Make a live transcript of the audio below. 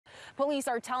Police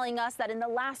are telling us that in the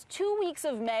last 2 weeks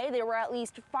of May, there were at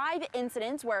least 5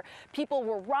 incidents where people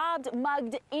were robbed,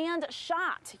 mugged, and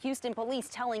shot. Houston police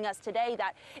telling us today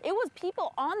that it was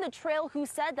people on the trail who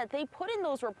said that they put in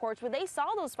those reports where they saw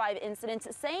those 5 incidents,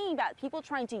 saying that people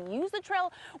trying to use the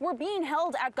trail were being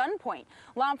held at gunpoint.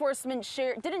 Law enforcement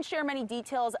didn't share many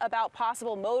details about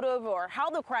possible motive or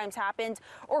how the crimes happened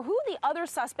or who the other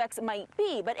suspects might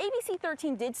be, but ABC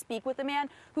 13 did speak with a man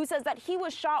who says that he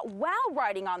was shot while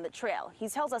riding on the trail. He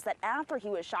tells us that after he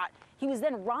was shot, he was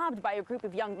then robbed by a group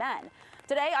of young men.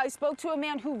 Today, I spoke to a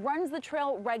man who runs the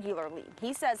trail regularly.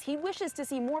 He says he wishes to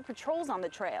see more patrols on the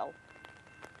trail.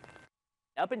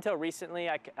 Up until recently,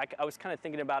 I was kind of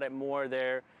thinking about it more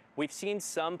there. We've seen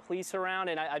some police around,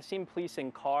 and I've seen police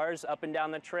in cars up and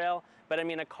down the trail. But I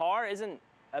mean, a car isn't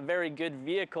a very good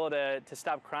vehicle to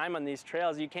stop crime on these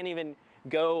trails. You can't even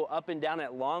go up and down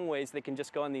it long ways. They can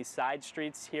just go on these side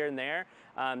streets here and there.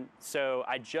 So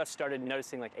I just started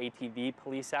noticing like ATV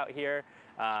police out here.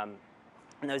 And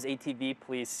those ATV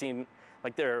police seem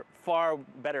like they're far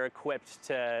better equipped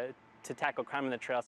to tackle crime on the trail.